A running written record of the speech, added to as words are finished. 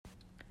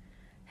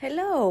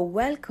Hello,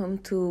 welcome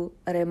to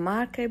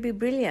Remarkably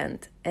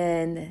Brilliant,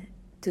 and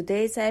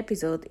today's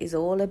episode is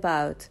all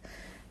about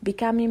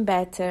becoming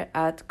better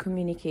at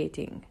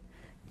communicating.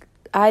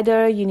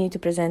 Either you need to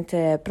present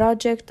a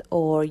project,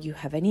 or you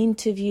have an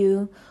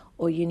interview,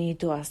 or you need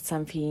to ask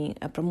something,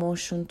 a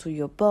promotion to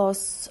your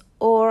boss,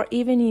 or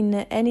even in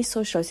any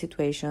social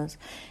situations.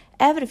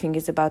 Everything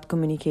is about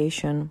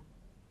communication.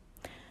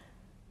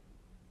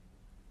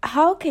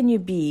 How can you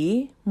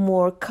be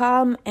more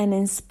calm and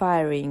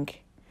inspiring?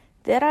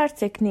 There are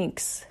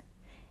techniques,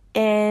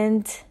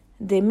 and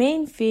the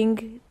main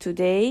thing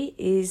today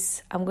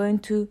is I'm going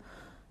to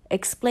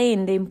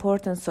explain the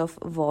importance of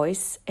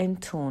voice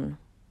and tone.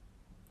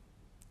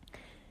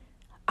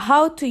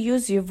 How to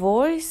use your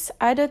voice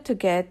either to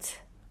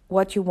get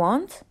what you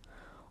want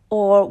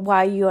or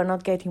why you are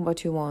not getting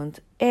what you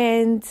want,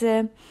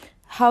 and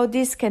how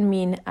this can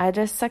mean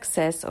either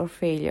success or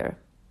failure.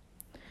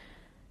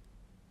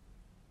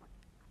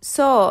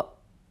 So,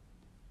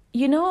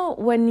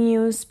 when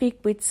you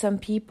speak with some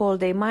people,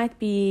 they might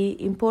be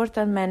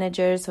important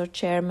managers or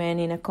chairmen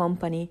in a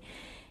company,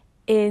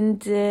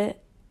 and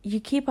you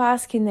keep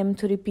asking them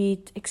to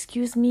repeat,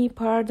 "Excuse me,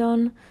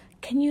 pardon,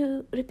 can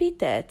you repeat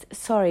that?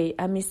 Sorry,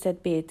 I missed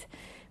that bit."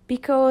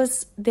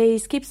 Because they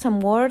skip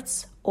some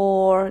words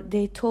or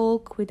they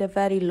talk with a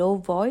very low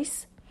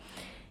voice,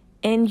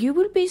 and you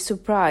will be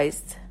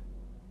surprised.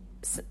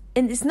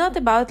 And it's not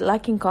about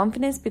lacking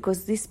confidence,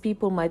 because these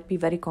people might be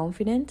very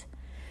confident,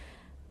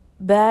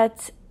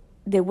 but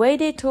the way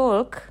they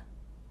talk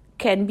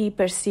can be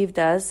perceived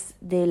as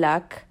they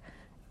lack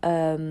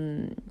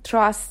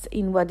trust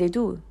in what they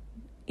do,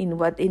 in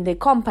the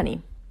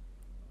company.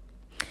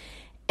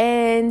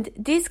 And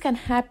this can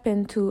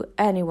happen to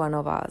any one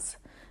of us.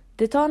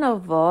 The tone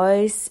of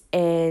voice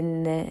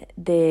and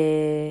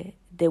the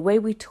way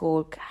we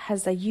talk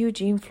has a huge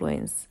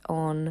influence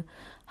on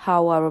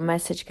how our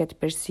message gets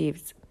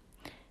perceived.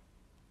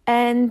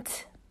 And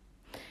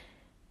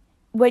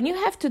when you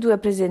have to do a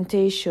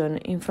presentation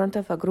in front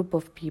of a group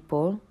of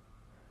people,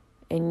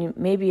 and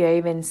maybe you're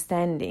even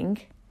standing,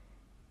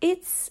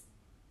 it's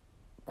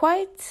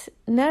quite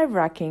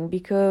nerve-wracking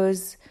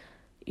because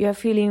you're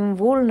feeling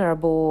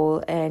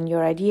vulnerable and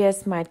your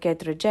ideas might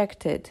get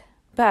rejected.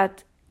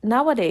 But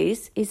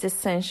nowadays, it's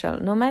essential,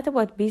 no matter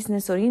what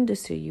business or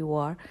industry you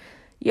are,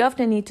 you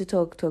often need to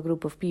talk to a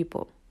group of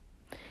people.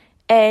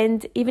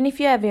 And even if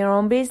you have your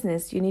own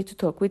business, you need to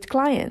talk with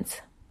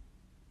clients.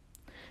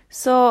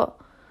 So,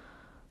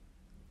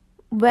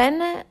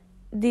 when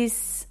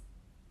this,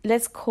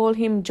 let's call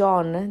him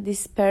John,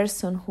 this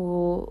person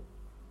who,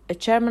 a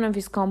chairman of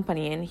his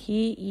company, and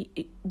he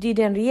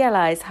didn't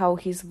realize how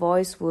his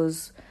voice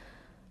was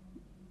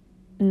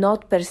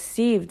not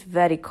perceived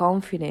very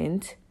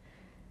confident,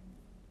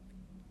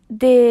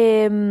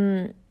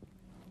 the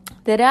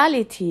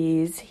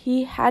reality is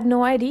he had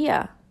no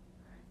idea.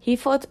 He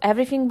thought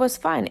everything was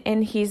fine,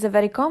 and he's a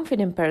very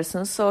confident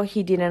person, so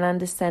he didn't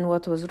understand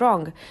what was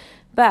wrong.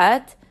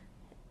 But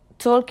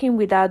talking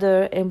with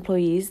other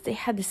employees, they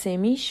had the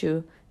same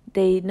issue.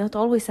 They not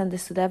always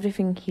understood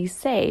everything he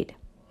said.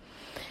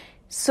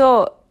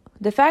 So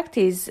the fact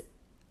is,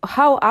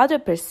 how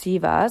others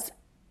perceive us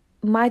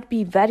might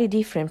be very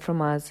different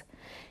from us.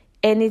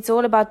 And it's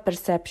all about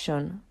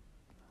perception.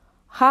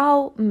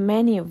 How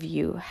many of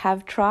you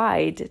have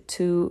tried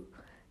to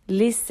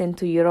listen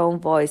to your own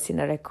voice in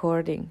a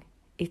recording?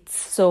 It's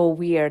so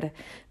weird.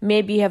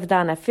 Maybe you have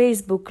done a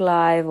Facebook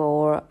Live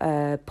or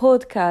a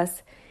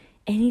podcast,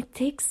 and it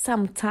takes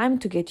some time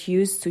to get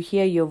used to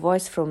hear your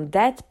voice from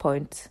that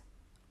point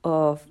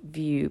of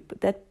view,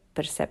 that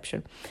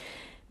perception.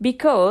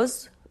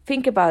 Because,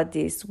 think about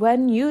this,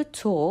 when you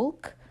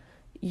talk,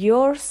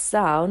 your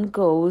sound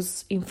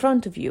goes in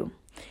front of you,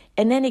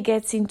 and then it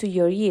gets into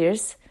your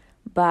ears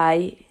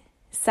by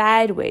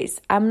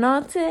sideways. I'm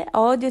not an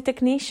audio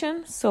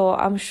technician, so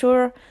I'm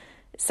sure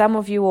some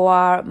of you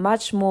are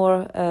much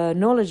more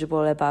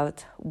knowledgeable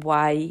about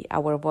why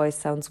our voice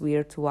sounds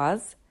weird to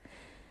us.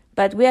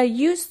 But we are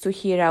used to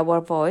hear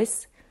our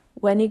voice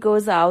when it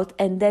goes out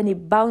and then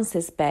it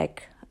bounces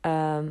back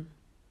in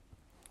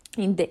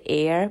the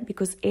air,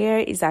 because air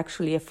is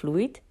actually a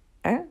fluid.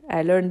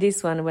 I learned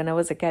this one when I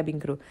was a cabin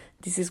crew.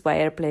 This is why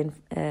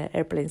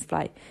airplanes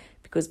fly,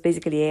 because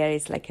basically air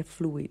is like a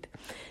fluid.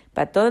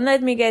 But don't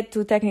let me get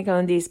too technical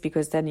on this,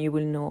 because then you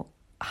will know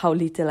how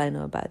little I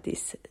know about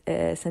these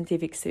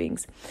scientific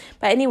things.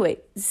 But anyway,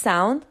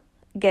 sound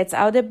gets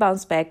out and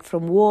bounce back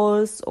from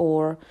walls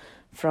or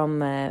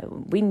from a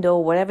window,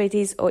 whatever it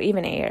is, or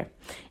even air.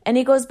 And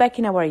it goes back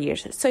in our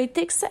ears. So it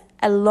takes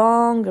a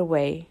longer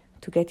way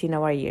to get in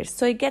our ears.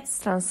 So it gets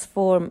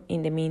transformed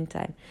in the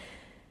meantime.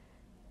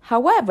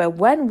 However,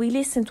 when we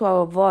listen to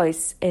our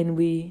voice and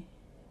we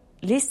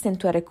listen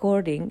to a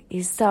recording,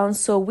 it sounds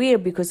so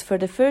weird, because for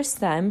the first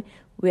time,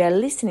 we are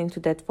listening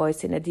to that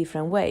voice in a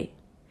different way.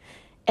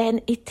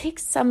 And it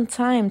takes some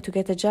time to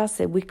get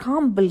adjusted. We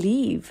can't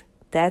believe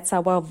that's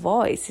our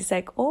voice. It's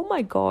like, oh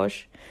my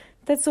gosh,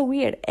 that's so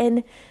weird.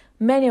 And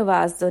many of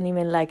us don't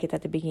even like it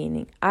at the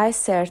beginning. I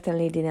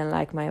certainly didn't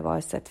like my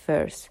voice at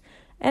first.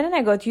 And then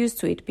I got used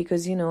to it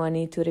because, I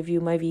need to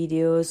review my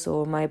videos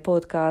or my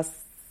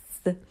podcasts.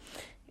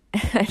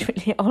 I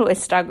really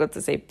always struggle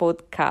to say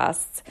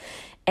podcasts.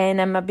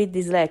 And I'm a bit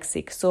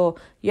dyslexic. So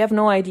you have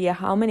no idea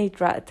how many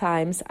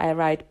times I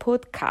write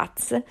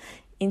podcasts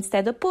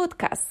instead of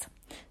podcasts.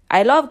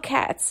 I love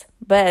cats,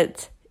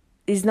 but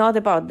it's not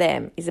about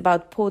them. It's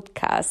about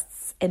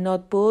podcasts and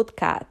not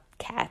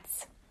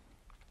cats.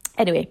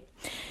 Anyway,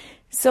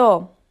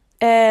 so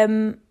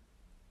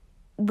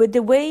but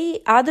the way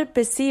others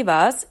perceive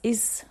us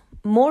is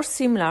more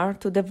similar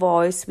to the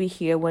voice we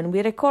hear when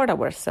we record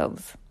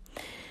ourselves.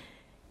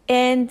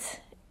 And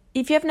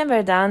if you have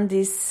never done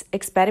this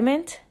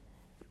experiment,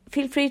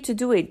 feel free to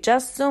do it.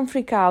 Just don't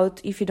freak out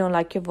if you don't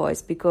like your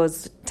voice,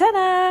 because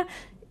ta-da!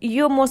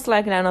 You're most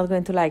likely not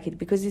going to like it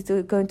because it's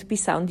going to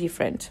sound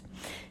different.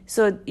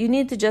 So you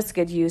need to just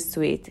get used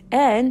to it.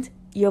 And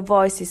your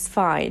voice is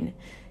fine.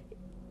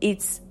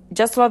 It's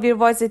just love your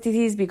voice as it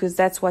is because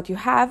that's what you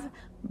have.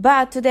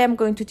 But today I'm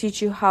going to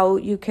teach you how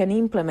you can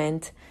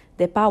implement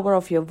the power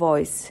of your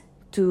voice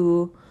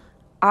to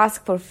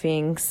ask for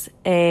things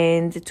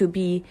and to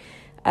be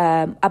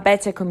a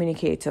better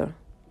communicator.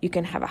 You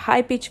can have a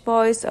high-pitched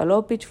voice, a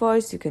low-pitched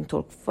voice. You can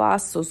talk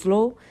fast or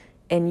slow,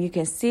 and you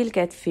can still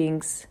get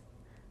things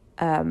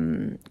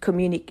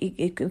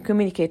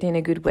communicate in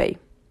a good way.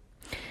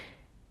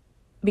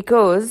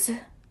 Because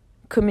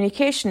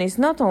communication is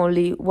not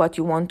only what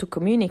you want to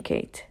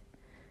communicate.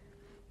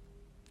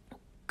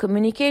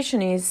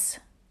 Communication is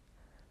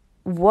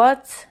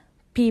what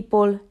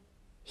people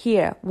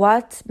hear,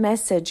 what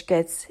message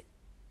gets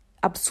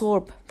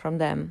absorbed from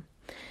them.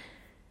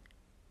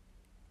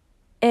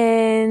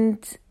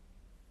 And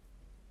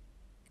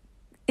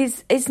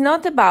it's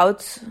not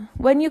about,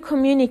 when you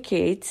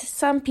communicate,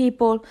 some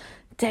people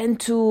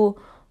tend to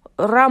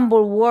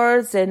rumble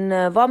words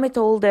and vomit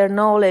all their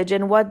knowledge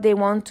and what they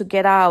want to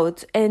get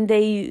out, and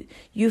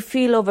you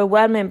feel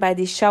overwhelmed by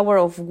this shower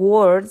of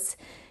words,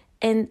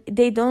 and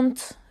they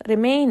don't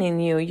remain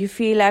in you. You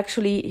feel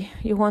actually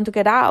you want to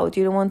get out,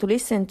 you don't want to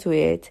listen to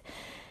it.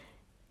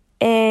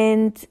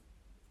 And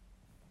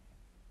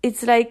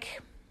it's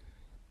like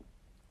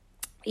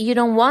you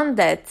don't want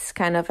that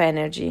kind of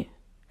energy.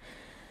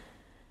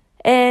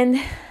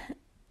 And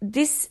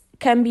this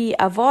can be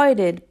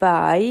avoided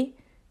by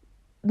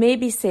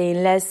maybe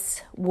saying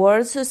less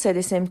words to say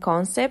the same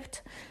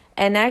concept.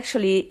 And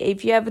actually,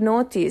 if you have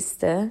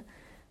noticed,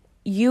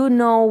 you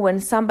know when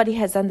somebody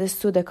has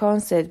understood a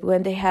concept,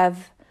 when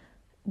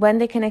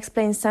they can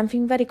explain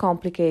something very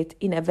complicated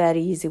in a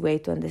very easy way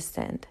to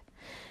understand.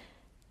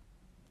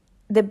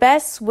 The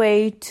best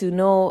way to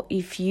know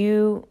if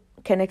you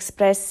can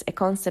express a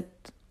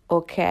concept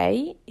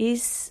okay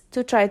is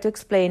to try to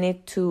explain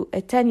it to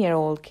a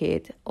 10-year-old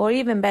kid, or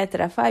even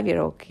better, a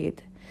 5-year-old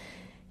kid.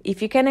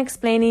 If you can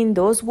explain in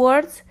those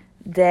words,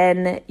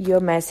 then your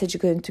message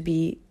is going to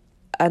be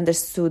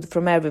understood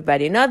from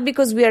everybody. Not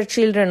because we are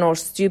children or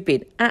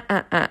stupid.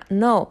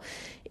 No.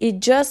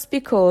 It's just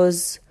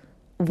because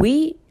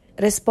we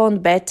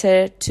respond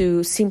better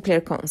to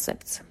simpler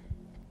concepts.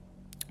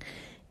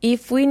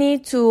 If we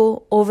need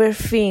to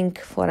overthink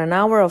for an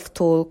hour of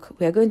talk,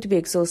 we are going to be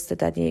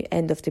exhausted at the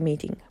end of the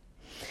meeting.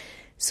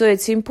 So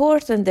it's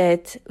important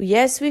that,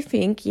 yes, we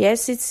think,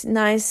 yes, it's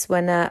nice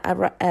when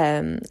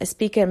a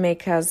speaker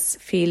makes us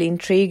feel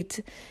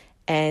intrigued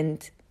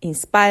and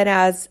inspire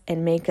us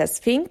and make us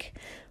think,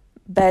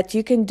 but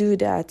you can do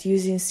that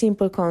using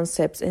simple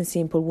concepts and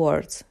simple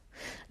words.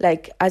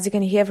 Like, as you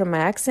can hear from my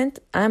accent,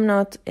 I'm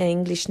not an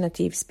English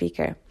native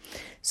speaker.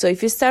 So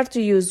if you start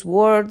to use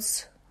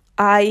words,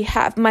 I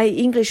have my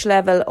English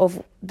level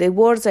of the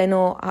words I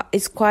know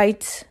is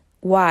quite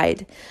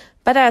wide.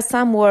 But there are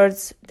some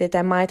words that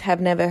I might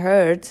have never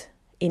heard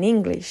in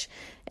English.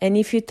 And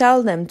if you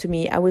tell them to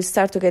me, I will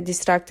start to get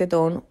distracted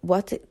on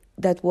what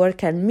that word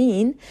can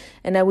mean,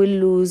 and I will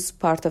lose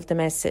part of the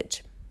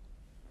message.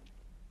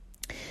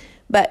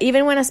 But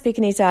even when I speak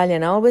in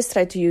Italian, I always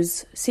try to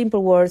use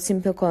simple words,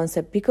 simple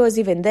concept, because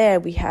even there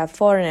we have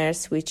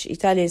foreigners, which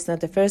Italian is not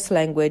the first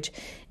language.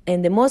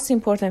 And the most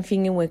important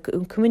thing when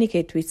you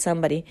communicate with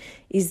somebody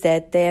is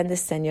that they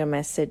understand your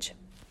message.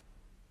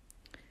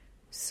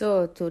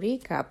 So to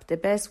recap, the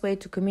best way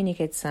to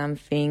communicate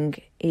something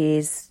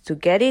is to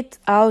get it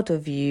out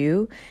of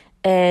you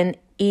and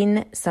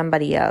in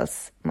somebody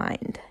else's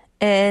mind.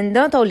 And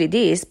not only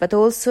this, but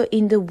also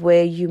in the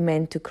way you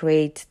meant to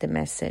create the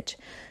message.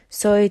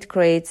 So it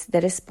creates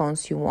the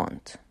response you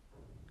want.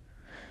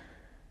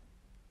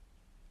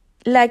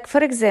 Like,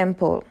 for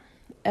example,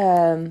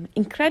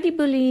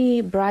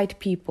 incredibly bright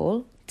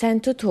people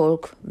tend to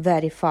talk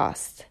very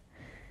fast.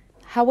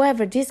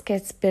 However, this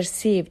gets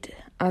perceived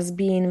as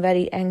being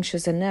very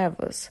anxious and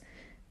nervous,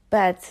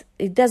 but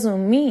it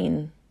doesn't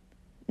mean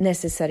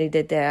necessarily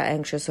that they are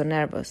anxious or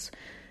nervous.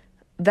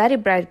 Very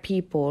bright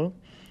people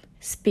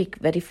speak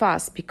very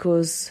fast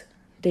because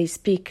they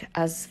speak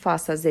as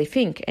fast as they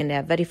think, and they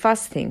are very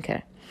fast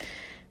thinker.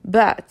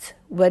 But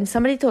when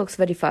somebody talks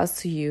very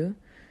fast to you,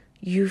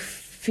 you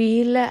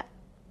feel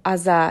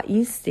as an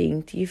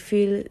instinct, you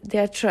feel they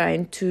are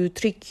trying to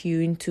trick you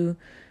into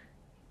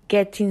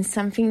getting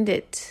something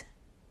that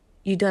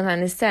you don't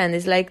understand.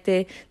 It's like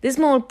the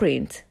small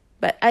print,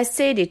 but I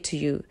said it to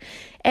you.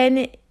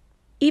 And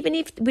even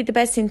if with the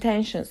best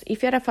intentions,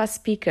 if you're a fast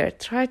speaker,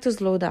 try to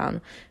slow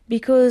down,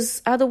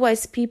 because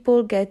otherwise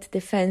people get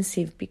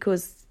defensive,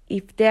 because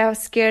if they are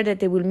scared that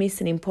they will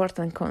miss an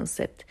important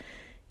concept,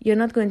 you're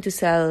not going to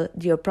sell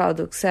your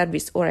product,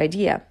 service, or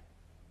idea.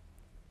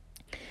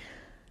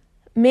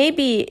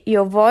 Maybe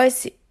your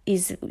voice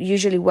is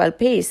usually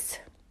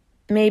well-paced.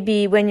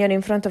 Maybe when you're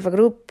in front of a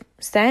group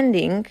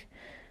standing,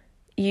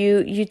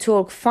 you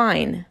talk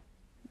fine.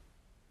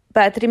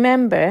 But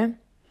remember,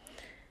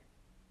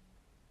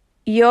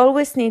 you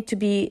always need to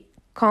be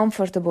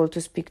comfortable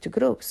to speak to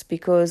groups,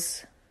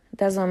 because it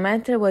doesn't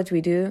matter what we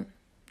do.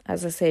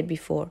 As I said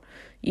before,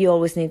 you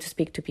always need to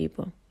speak to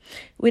people.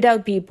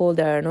 Without people,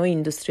 there are no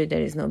industry,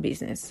 there is no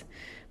business.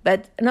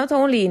 But not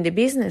only in the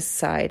business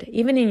side,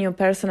 even in your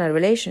personal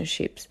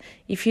relationships,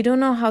 if you don't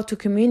know how to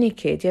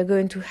communicate, you're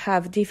going to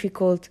have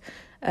difficult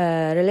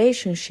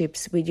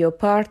relationships with your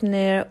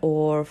partner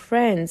or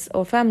friends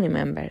or family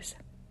members.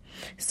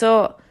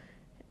 So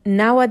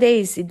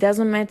nowadays, it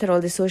doesn't matter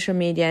all the social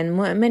media, and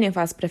many of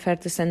us prefer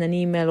to send an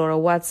email or a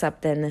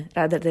WhatsApp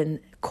rather than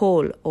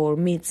call or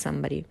meet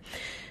somebody.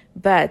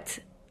 But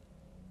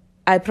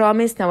I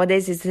promise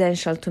nowadays it's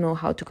essential to know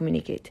how to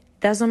communicate.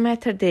 Doesn't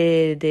matter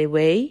the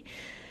way,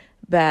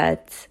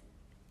 but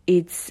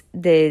it's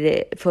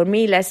for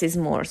me, less is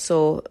more.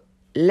 So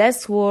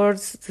less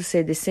words to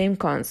say the same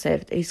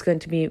concept is going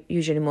to be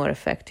usually more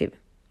effective.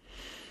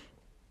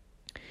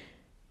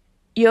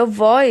 Your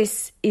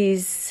voice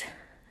is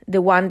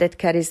the one that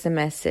carries the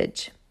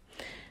message.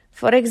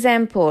 For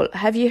example,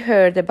 have you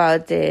heard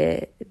about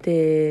the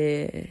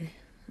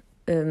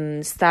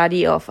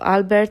study of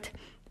Albert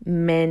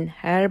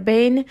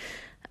Menherbane?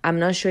 I'm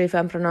not sure if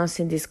I'm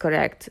pronouncing this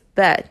correct,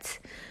 but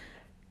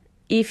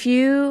if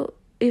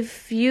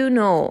you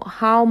know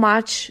how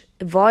much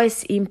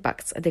voice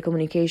impacts the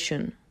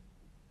communication,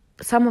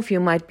 some of you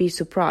might be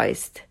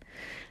surprised.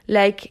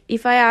 Like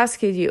if I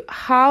asked you,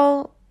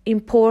 how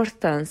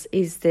important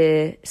is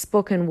the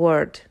spoken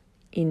word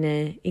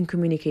in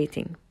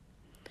communicating?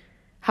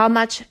 How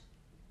much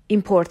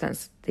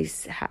importance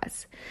this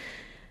has?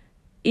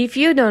 If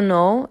you don't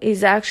know,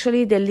 it's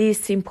actually the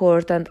least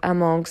important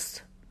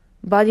amongst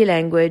body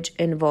language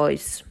and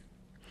voice.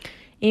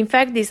 In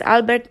fact, this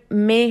Albert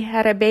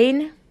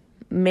Menherbane,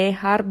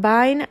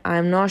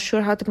 I'm not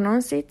sure how to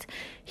pronounce it,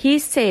 he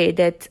said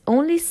that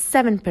only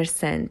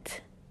 7%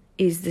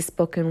 is the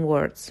spoken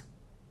words.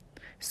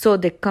 So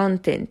the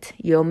content,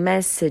 your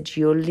message,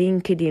 your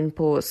LinkedIn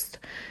post,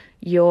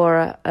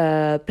 your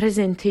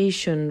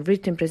presentation,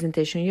 written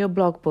presentation, your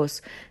blog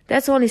post,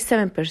 that's only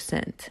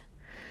 7%.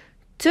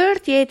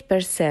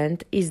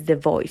 38% is the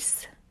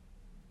voice,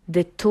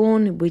 the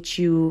tone which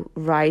you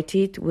write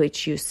it,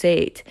 which you say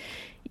it.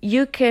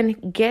 You can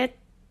get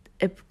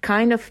a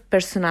kind of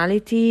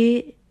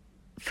personality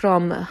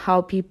from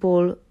how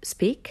people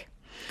speak,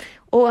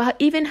 or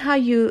even how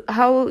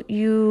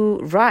you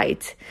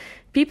write.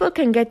 People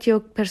can get your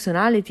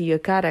personality, your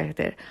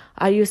character.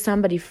 Are you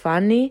somebody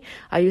funny?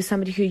 Are you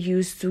somebody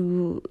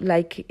who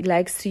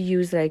likes to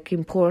use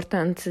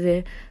important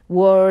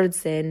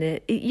words?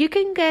 And you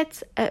can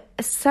get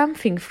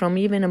something from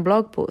even a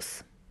blog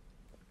post.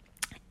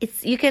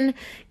 You can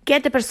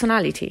get the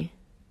personality.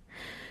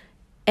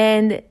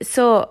 And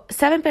so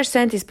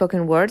 7% is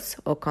spoken words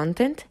or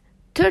content,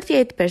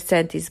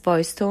 38% is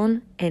voice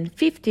tone, and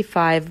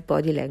 55%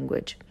 body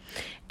language.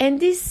 And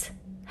this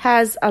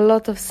has a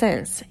lot of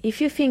sense. If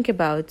you think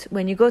about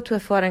when you go to a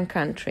foreign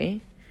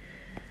country,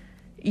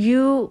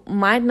 you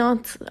might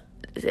not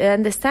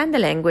understand the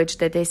language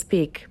that they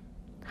speak.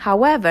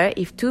 However,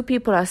 if two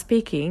people are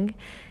speaking,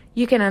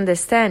 you can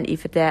understand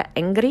if they're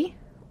angry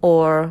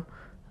or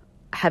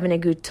having a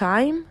good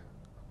time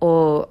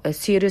or a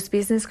serious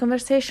business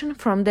conversation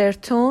from their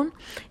tone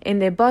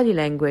and their body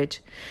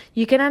language.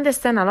 You can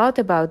understand a lot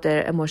about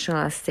their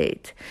emotional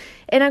state.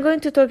 And I'm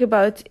going to talk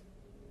about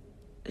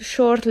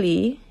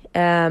shortly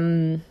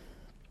about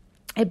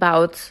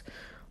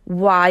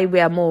why we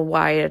are more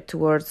wired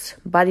towards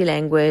body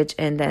language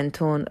and then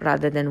tone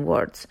rather than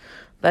words.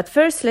 But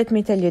first, let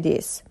me tell you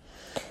this.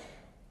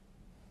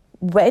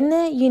 When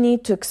you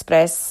need to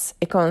express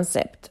a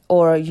concept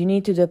or you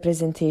need to do a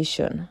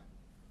presentation,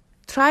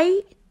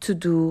 try to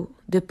do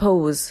the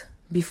pause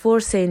before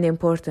saying the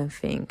important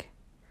thing.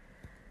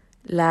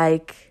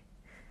 Like,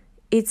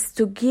 it's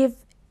to give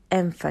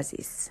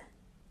emphasis.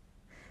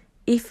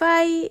 If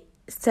I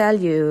tell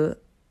you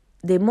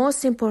the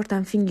most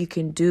important thing you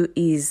can do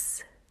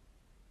is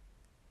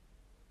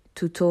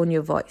to tone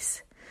your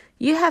voice,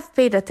 you have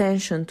paid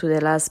attention to the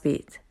last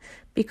bit,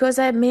 because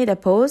I made a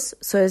pause.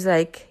 So it's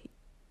like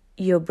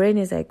your brain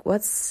is like,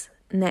 what's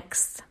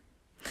next?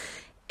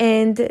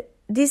 And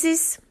this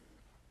is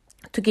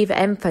to give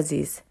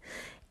emphasis,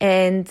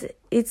 and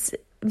it's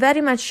very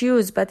much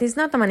used, but it's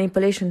not a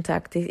manipulation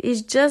tactic.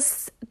 It's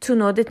just to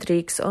know the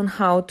tricks on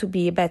how to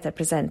be a better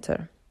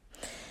presenter.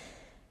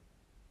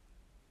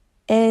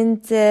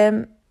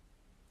 And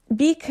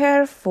be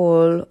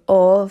careful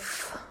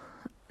of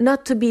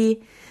not to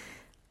be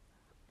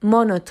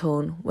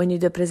monotone when you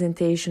do a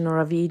presentation or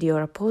a video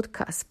or a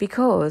podcast,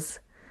 because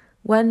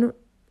when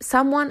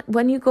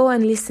you go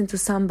and listen to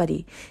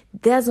somebody,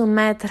 doesn't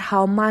matter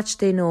how much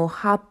they know,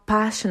 how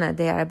passionate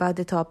they are about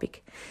the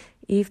topic.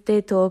 If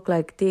they talk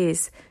like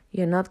this,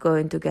 you're not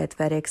going to get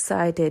very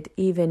excited,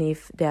 even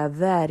if they are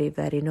very,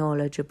 very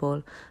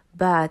knowledgeable.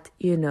 But,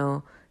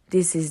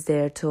 this is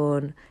their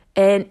tone.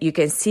 And you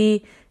can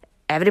see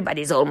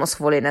everybody's almost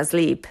falling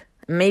asleep.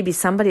 Maybe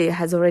somebody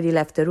has already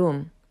left the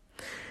room.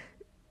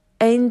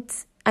 And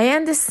I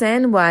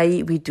understand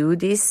why we do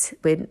this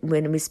when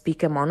we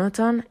speak a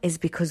monotone. Is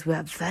because we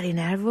are very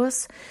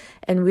nervous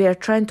and we are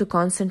trying to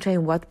concentrate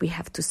on what we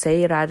have to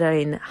say rather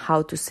than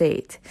how to say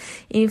it.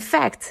 In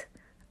fact,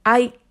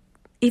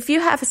 if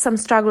you have some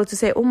struggle to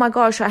say, oh my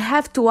gosh, I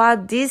have to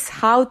add this,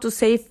 how to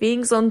say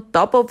things on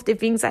top of the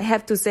things I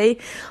have to say.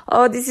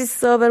 Oh, this is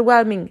so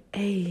overwhelming.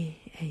 Hey.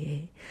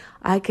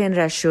 I can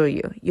reassure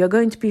you, you're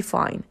going to be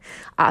fine.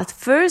 At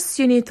first,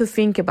 you need to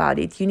think about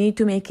it. You need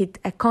to make it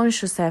a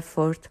conscious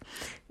effort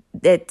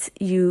that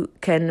you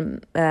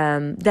can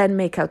then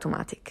make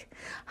automatic.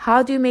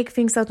 How do you make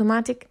things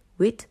automatic?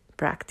 With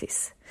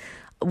practice.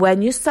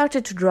 When you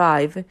started to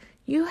drive,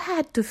 you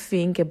had to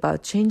think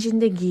about changing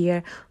the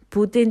gear,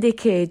 put the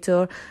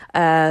indicator,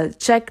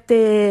 check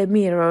the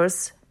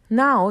mirrors.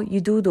 Now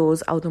you do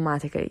those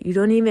automatically. You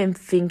don't even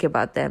think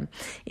about them.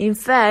 In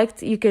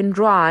fact, you can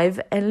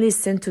drive and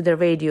listen to the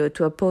radio,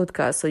 to a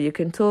podcast, so you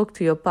can talk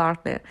to your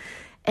partner.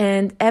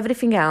 And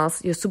everything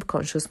else, your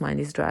subconscious mind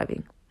is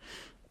driving.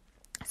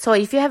 So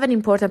if you have an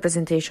important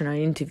presentation or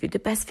interview, the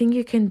best thing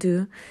you can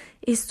do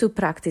is to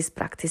practice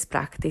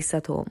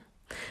at home.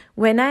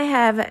 When I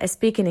have a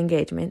speaking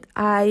engagement,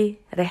 I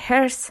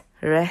rehearse.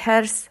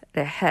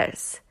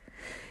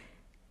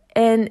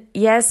 And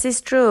yes,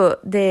 it's true,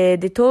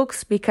 the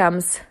talks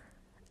becomes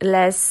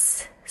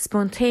less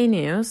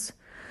spontaneous,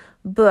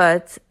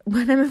 but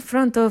when I'm in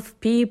front of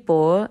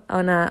people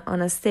on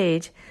a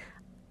stage,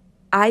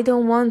 I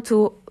don't want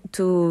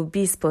to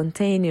be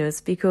spontaneous,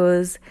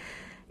 because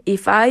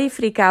if I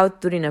freak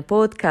out during a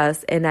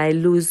podcast and I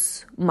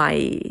lose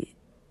my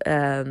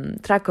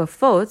track of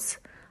thoughts,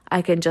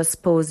 I can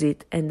just pause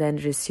it and then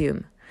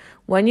resume.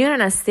 When you're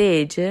on a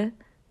stage,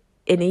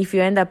 and if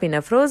you end up in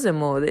a frozen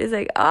mode, it's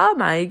like, oh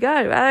my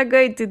God, what am I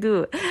going to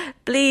do?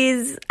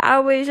 Please, I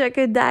wish I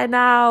could die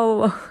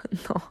now.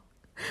 No.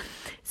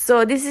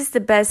 So this is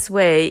the best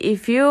way.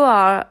 If you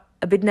are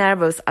a bit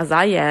nervous, as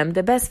I am,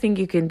 the best thing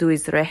you can do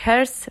is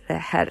rehearse.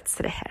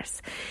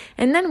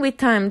 And then with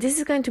time, this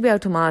is going to be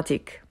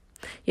automatic.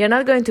 You're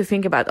not going to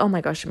think about, oh my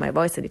gosh, my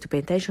voice, I need to pay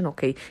attention.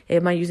 Okay,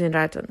 am I using the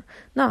right tone?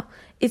 No,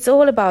 it's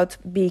all about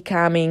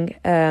becoming,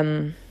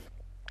 that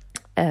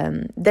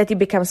it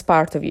becomes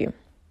part of you.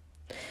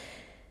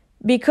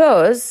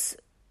 Because,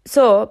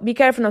 so be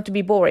careful not to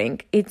be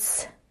boring.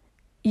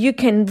 You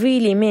can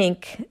really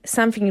make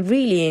something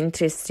really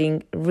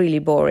interesting, really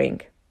boring.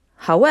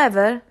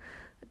 However,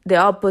 the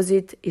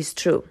opposite is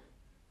true.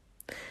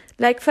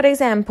 Like, for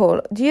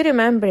example, do you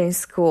remember in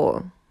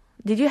school,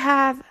 did you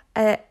have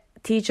a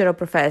teacher or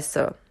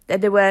professor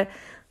that they were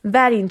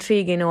very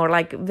intriguing or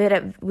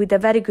with a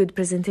very good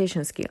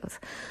presentation skills?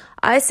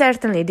 I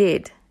certainly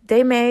did.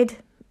 They made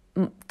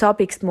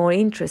topics more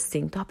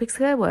interesting. Topics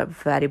that were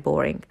very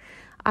boring.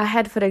 I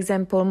had, for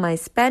example, my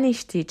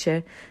Spanish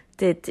teacher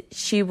that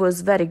she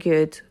was very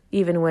good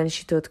even when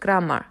she taught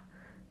grammar.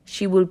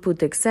 She will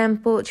use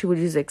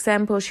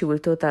examples, she will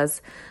taught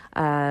us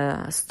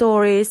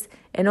stories.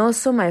 And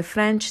also my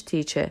French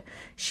teacher,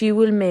 she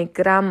will make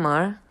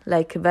grammar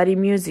like very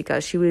musical.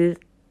 She will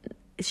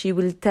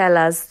tell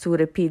us to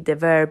repeat the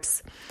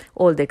verbs,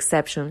 all the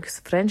exceptions, because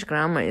French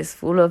grammar is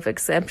full of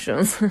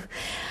exceptions.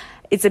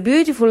 It's a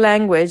beautiful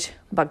language,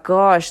 but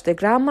gosh, the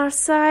grammar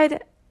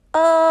side,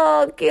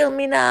 oh, kill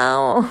me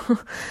now.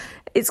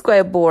 It's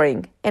quite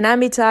boring. And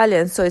I'm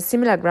Italian, so it's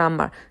similar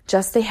grammar,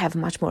 just they have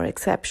much more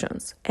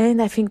exceptions.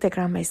 And I think the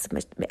grammar is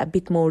a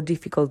bit more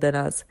difficult than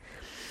us.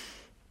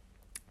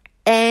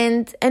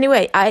 And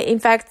anyway, in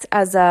fact,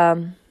 as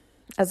a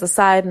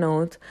side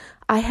note,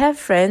 I have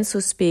friends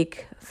who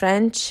speak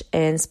French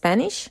and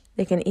Spanish.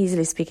 They can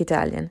easily speak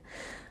Italian.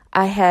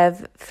 I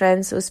have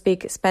friends who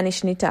speak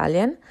Spanish and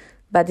Italian,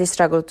 but they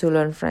struggle to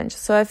learn French.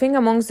 So I think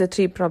amongst the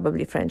three,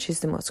 probably French is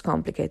the most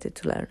complicated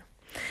to learn.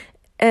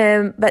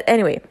 But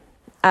anyway,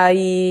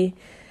 I'm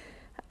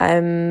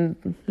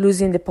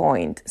losing the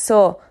point.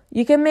 So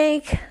you can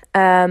make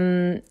a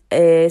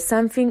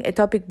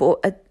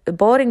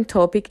boring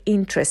topic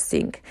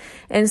interesting.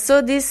 And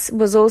so this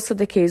was also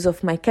the case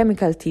of my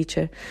chemical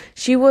teacher.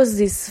 She was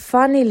this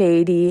funny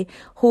lady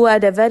who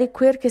had a very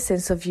quirky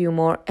sense of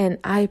humor, and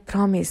I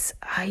promise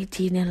I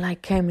didn't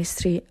like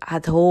chemistry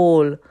at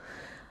all.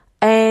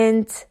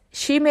 And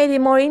she made it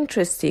more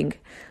interesting.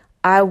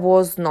 I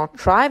was not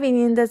thriving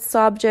in that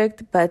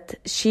subject, but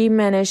she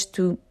managed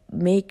to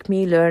make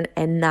me learn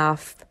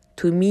enough,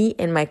 to me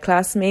and my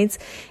classmates,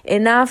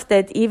 enough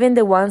that even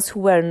the ones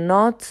who were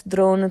not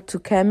drawn to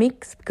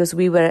chemics, because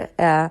we were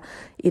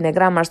in a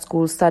grammar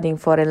school studying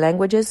foreign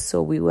languages,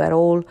 so we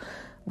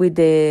with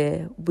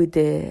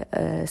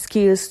the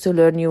skills to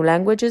learn new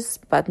languages,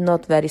 but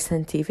not very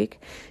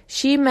scientific.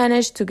 She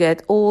managed to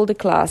get all the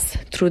class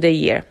through the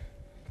year.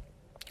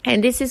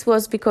 And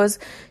was because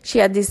she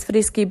had this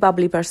frisky,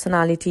 bubbly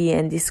personality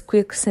and this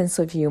quick sense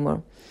of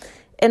humor.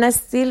 And I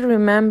still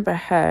remember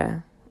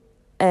her,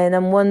 and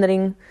I'm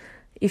wondering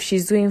if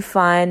she's doing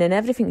fine and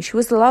everything. She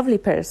was a lovely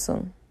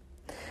person.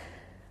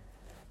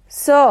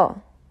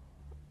 So,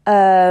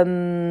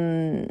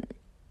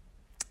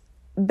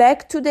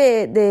 back to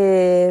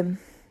the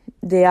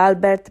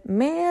Albert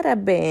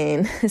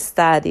Mehrabian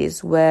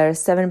studies, where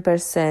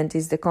 7%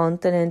 is the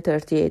content and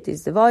 38%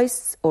 is the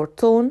voice or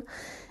tone,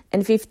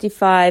 and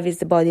 55% is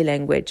the body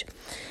language.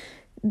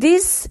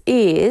 This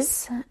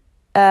is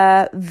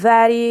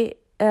very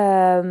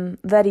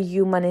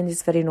human and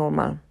is very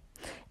normal.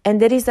 And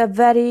there is a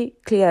very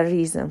clear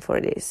reason for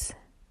this.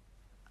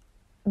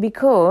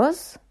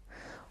 Because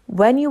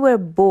when you were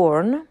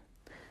born,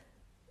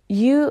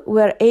 you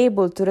were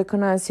able to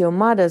recognize your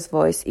mother's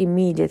voice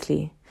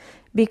immediately,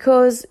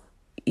 because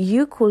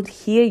you could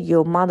hear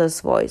your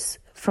mother's voice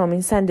from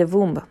inside the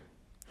womb.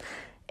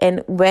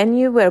 And when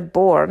you were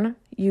born,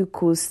 you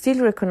could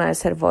still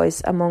recognize her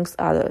voice amongst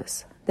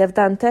others. They've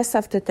done test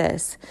after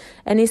test,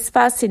 and it's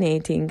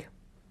fascinating.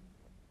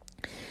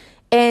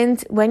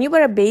 And when you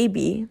were a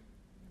baby,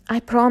 I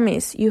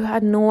promise you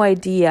had no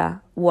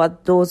idea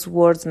what those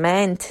words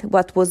meant,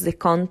 what was the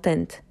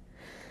content.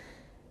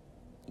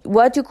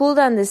 What you could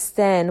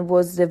understand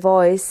was the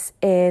voice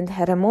and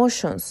her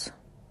emotions.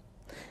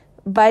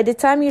 By the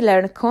time you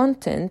learned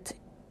content,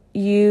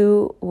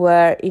 you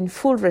were in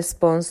full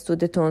response to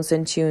the tones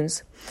and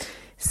tunes.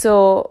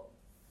 So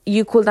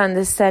you could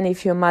understand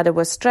if your mother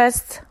was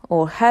stressed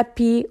or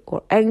happy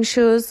or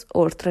anxious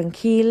or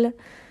tranquil,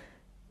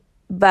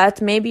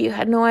 but maybe you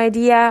had no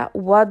idea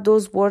what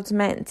those words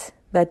meant,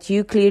 but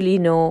you clearly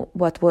know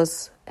what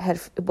was her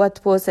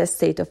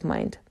state of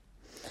mind.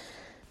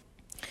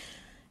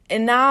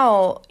 And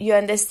now you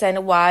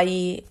understand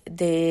why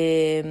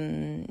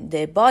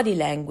the body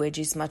language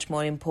is much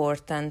more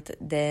important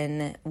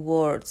than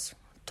words,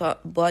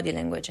 body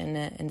language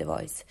and the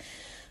voice.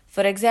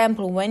 For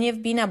example, when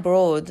you've been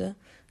abroad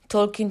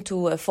talking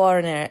to a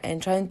foreigner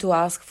and trying to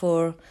ask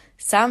for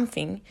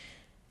something,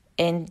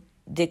 and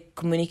the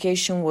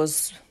communication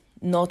was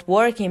not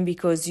working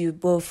because you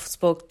both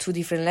spoke two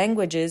different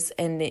languages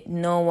and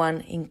no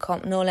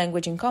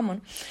language in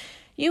common,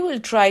 you will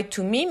try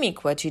to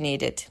mimic what you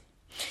needed.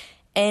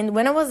 And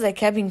when I was a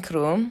cabin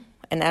crew,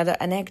 another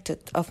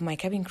anecdote of my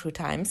cabin crew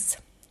times,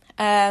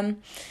 I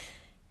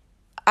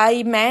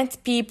met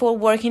people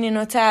working in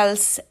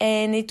hotels,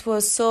 and it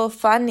was so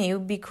funny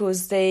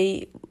because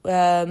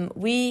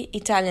we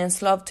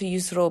Italians love to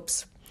use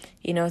ropes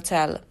in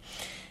hotel,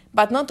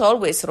 but not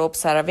always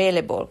ropes are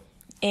available.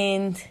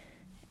 And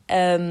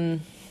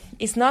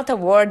it's not a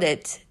word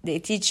that they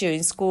teach you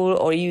in school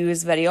or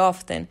use very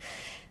often.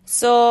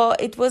 So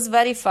it was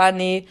very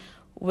funny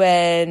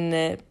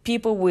when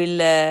people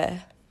will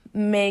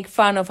make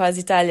fun of us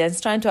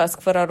Italians trying to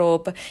ask for a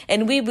rope,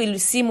 and we will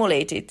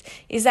simulate it.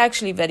 It's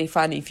actually very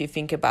funny if you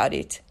think about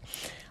it.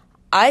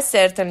 I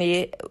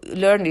certainly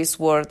learned this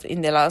word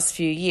in the last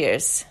few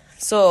years,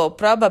 so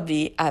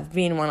probably I've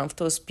been one of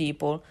those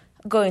people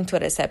going to a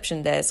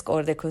reception desk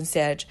or the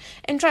concierge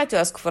and try to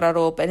ask for a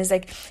rope, and it's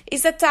like,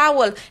 it's a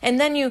towel, and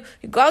then you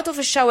go out of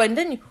a shower and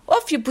then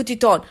you put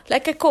it on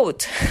like a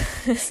coat.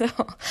 So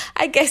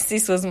I guess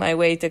this was my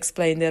way to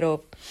explain the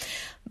rope.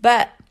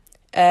 But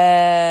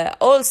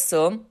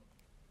also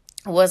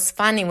was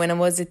funny when I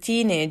was a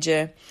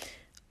teenager,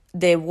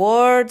 the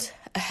word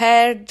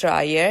hair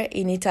dryer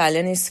in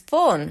Italian is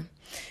phone.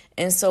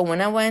 And so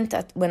when I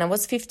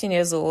was 15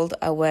 years old,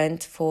 I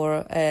went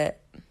for a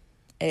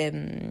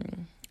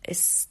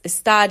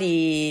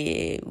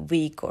study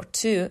week or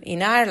two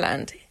in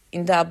Ireland,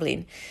 in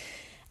Dublin.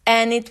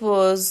 And it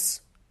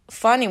was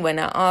funny when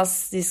I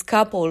asked this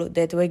couple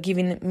that were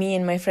giving me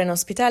and my friend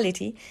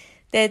hospitality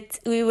that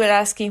we were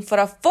asking for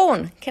a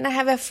phone. Can I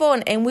have a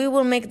phone? And we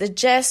will make the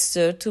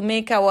gesture to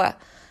make our,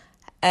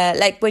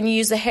 like when you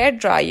use a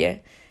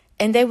hairdryer.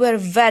 And they were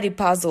very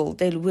puzzled.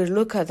 They will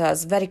look at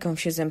us very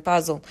confused and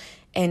puzzled.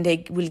 And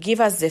they will give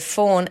us the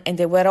phone. And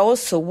they were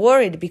also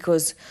worried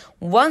because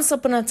once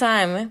upon a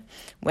time,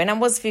 when I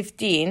was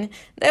 15,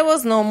 there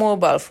was no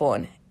mobile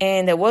phone.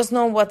 And there was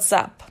no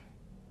WhatsApp.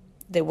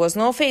 There was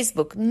no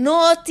Facebook.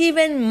 Not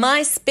even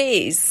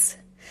MySpace.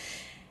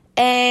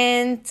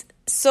 And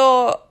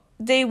so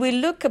they will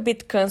look a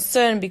bit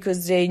concerned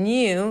because they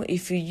knew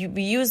if we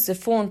use the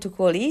phone to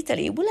call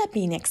Italy, it would have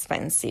been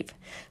expensive.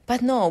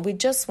 But no, we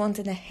just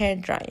wanted a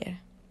hairdryer.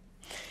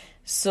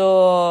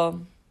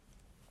 So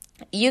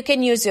you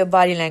can use your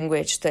body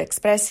language to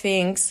express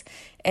things,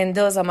 and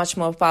those are much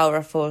more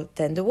powerful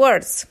than the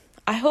words.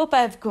 I hope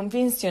I've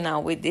convinced you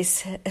now with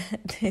this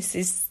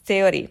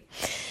theory.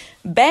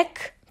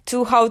 Back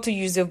to how to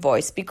use your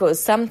voice,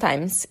 because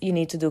sometimes you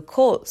need to do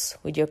calls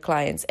with your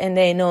clients and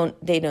they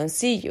don't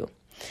see you.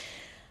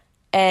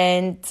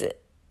 And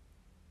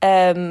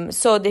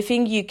so the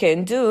thing you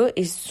can do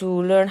is to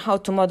learn how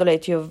to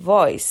modulate your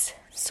voice.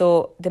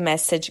 so the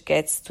message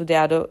gets to the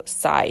other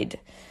side.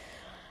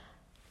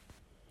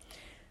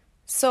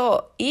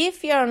 So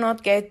if you're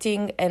not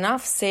getting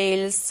enough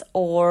sales,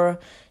 or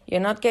you're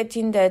not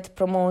getting that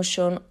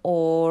promotion,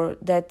 or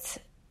that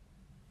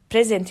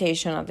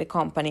presentation of the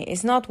company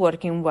is not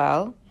working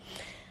well,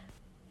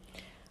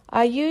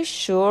 are you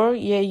sure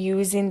you're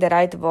using the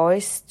right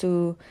voice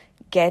to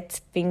get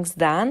things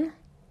done?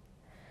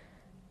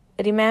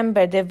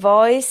 Remember, the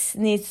voice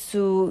needs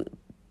to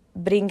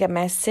bring a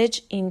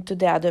message into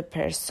the other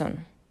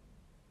person.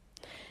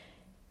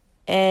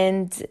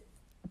 And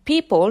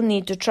people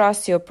need to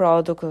trust your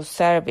product or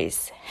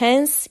service.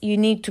 Hence, you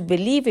need to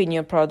believe in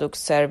your product or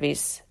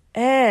service.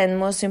 And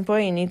most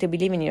importantly, you need to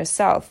believe in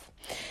yourself.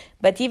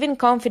 But even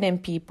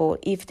confident people,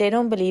 if they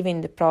don't believe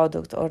in the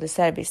product or the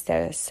service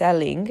they're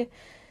selling,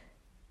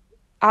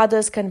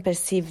 others can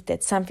perceive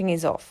that something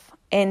is off,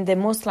 and then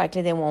most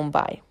likely they won't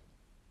buy.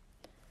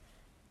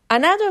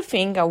 Another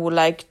thing I would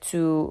like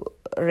to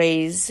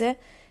raise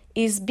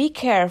is be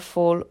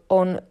careful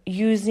on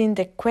using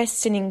the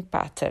questioning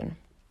pattern.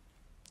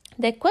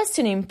 The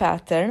questioning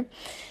pattern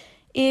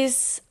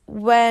is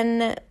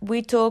when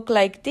we talk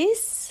like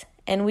this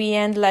and we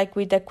end like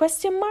with a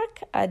question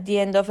mark at the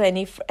end of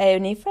any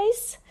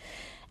phrase.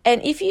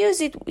 And if you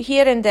use it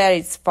here and there,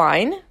 it's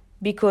fine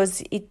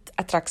because it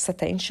attracts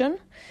attention.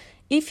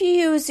 If you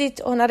use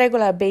it on a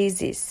regular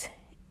basis,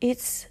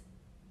 it's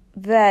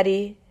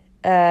very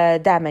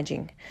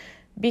damaging,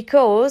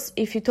 because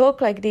if you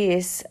talk like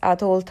this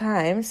at all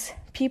times,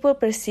 people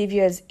perceive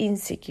you as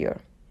insecure,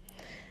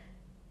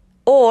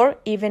 or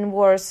even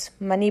worse,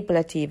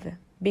 manipulative,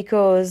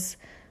 because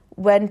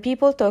when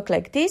people talk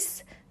like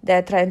this,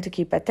 they're trying to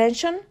keep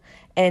attention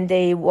and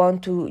they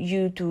want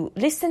you to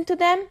listen to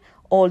them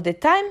all the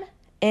time,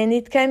 and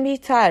it can be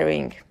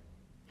tiring.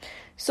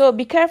 So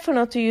be careful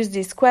not to use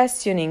this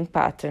questioning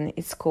pattern,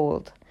 it's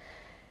called.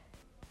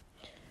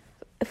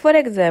 For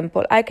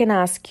example, I can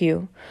ask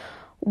you,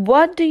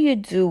 what do you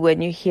do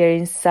when you hear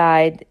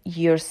inside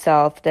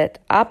yourself that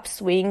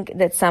upswing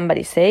that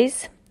somebody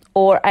says?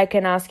 Or I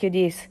can ask you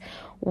this,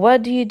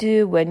 what do you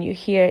do when you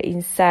hear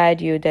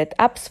inside you that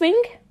upswing?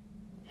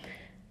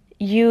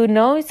 You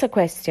know it's a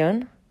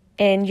question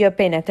and you're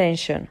paying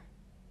attention.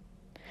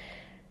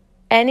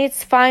 And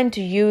it's fine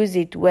to use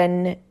it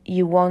when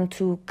you want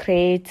to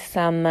create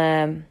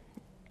some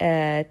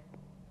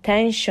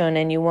tension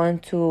and you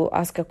want to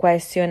ask a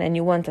question and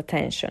you want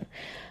attention.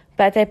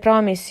 But I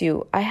promise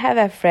you, I have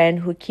a friend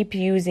who keeps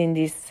using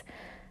this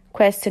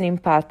questioning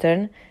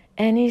pattern,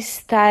 and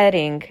it's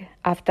tiring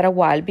after a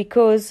while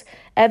because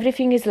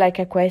everything is like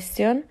a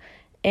question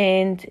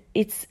and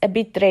it's a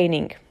bit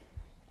draining.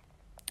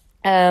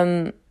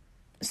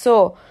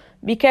 So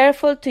be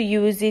careful to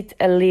use it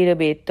a little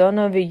bit. Don't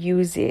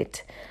overuse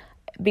it,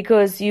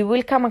 because you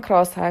will come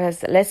across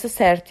as less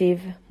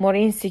assertive, more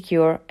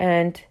insecure,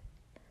 and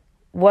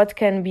what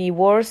can be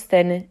worse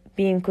than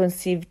being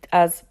conceived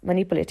as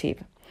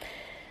manipulative.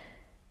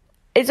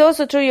 It's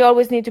also true you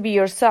always need to be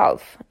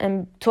yourself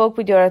and talk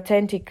with your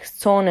authentic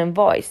tone and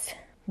voice.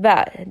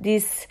 But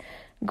this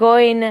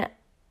going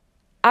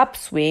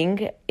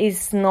upswing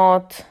is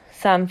not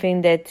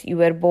something that you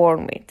were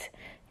born with.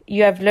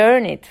 You have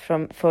learned it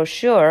for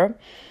sure,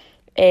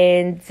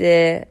 and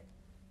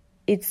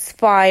it's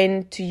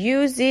fine to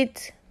use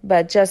it,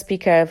 but just be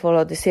careful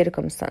of the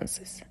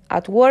circumstances.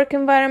 At work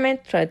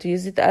environment, try to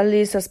use it at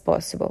least as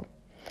possible.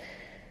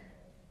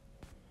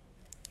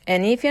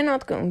 And if you're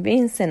not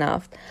convinced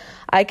enough,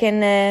 I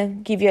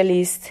can give you a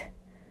list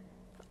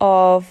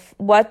of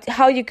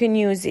how you can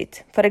use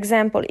it. For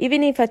example,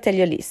 even if I tell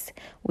you a list,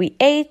 we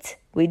ate,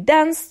 we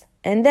danced,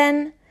 and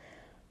then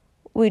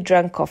we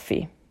drank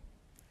coffee.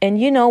 And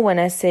you know when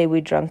I say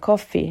we drank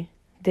coffee,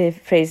 the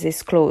phrase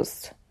is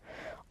closed.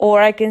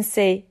 Or I can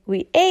say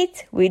we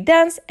ate, we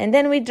danced, and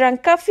then we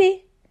drank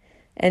coffee,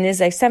 and it's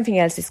like something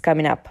else is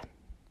coming up.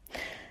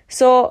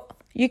 So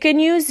you can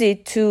use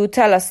it to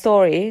tell a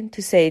story,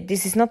 to say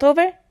this is not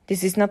over,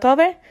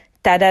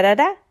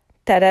 ta-da-da-da,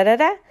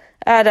 ta-da-da-da,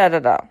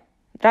 da-da-da-da,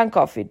 drank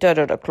coffee,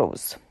 da-da-da,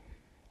 close.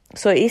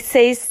 So it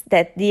says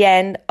that the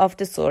end of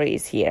the story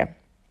is here.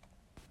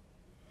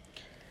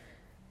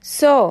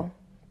 So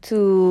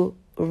to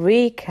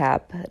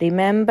recap,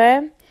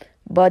 remember,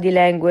 body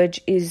language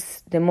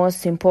is the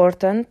most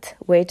important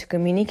way to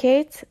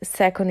communicate.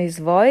 Second is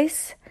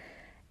voice.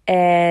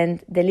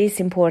 And the least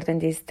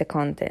important is the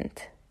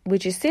content,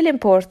 which is still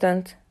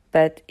important,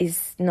 but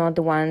is not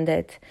the one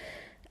that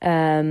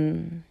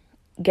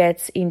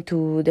gets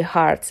into the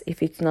hearts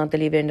if it's not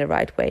delivered in the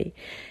right way.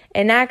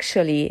 And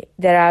actually,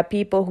 there are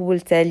people who will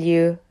tell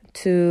you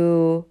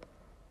to,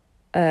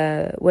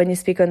 when you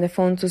speak on the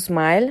phone, to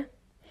smile,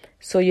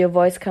 so your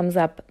voice comes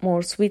up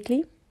more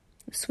sweet,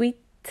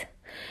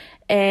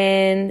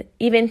 and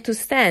even to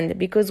stand,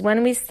 because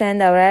when we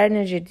stand, our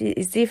energy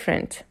is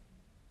different.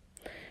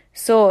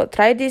 So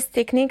try these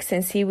techniques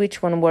and see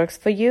which one works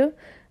for you.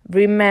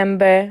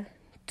 Remember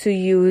to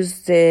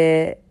use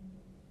the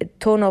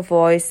tone of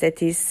voice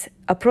that is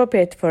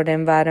appropriate for the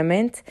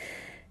environment.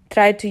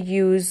 Try to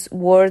use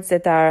words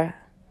that are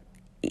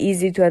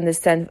easy to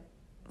understand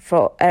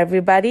for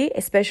everybody,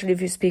 especially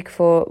if you speak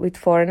with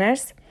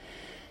foreigners.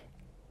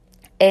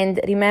 And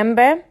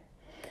remember,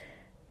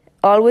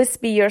 always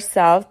be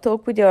yourself,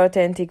 talk with your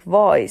authentic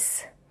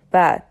voice,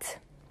 but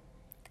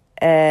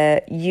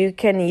you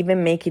can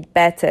even make it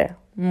better,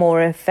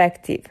 more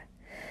effective.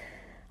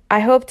 I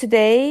hope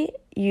today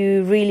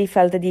you really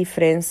felt the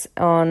difference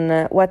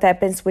on what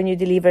happens when you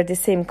deliver the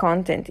same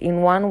content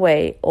in one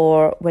way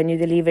or when you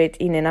deliver it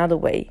in another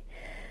way.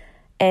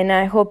 And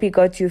I hope it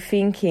got you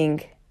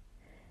thinking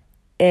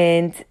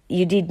and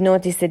you did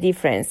notice the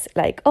difference,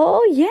 like,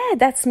 oh yeah,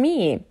 that's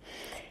me.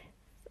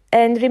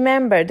 And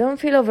remember, don't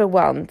feel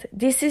overwhelmed.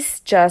 This is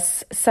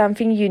just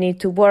something you need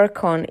to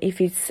work on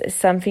if it's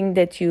something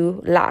that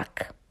you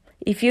lack.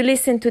 If you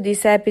listen to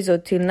this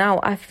episode till now,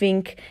 I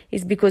think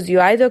it's because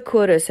you're either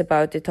curious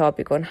about the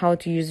topic on how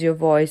to use your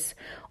voice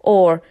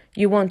or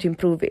you want to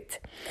improve it.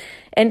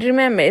 And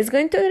remember, it's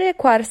going to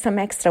require some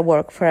extra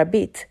work for a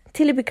bit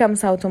till it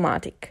becomes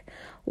automatic.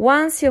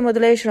 Once your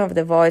modulation of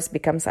the voice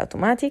becomes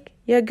automatic,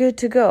 you're good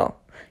to go.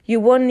 You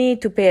won't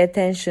need to pay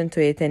attention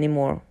to it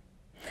anymore.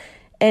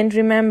 And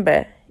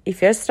remember,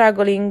 if you're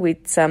struggling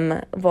with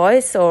some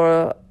voice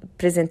or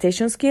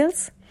presentation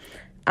skills,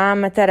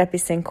 I'm a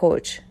therapist and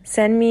coach.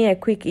 Send me a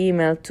quick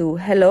email to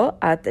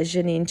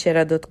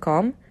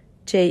hello@janinecera.com,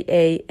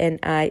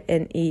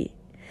 JANINEC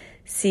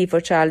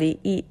for Charlie,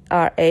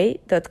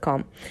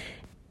 ERA.com.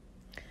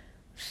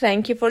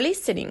 Thank you for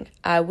listening.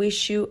 I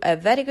wish you a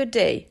very good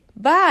day.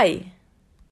 Bye!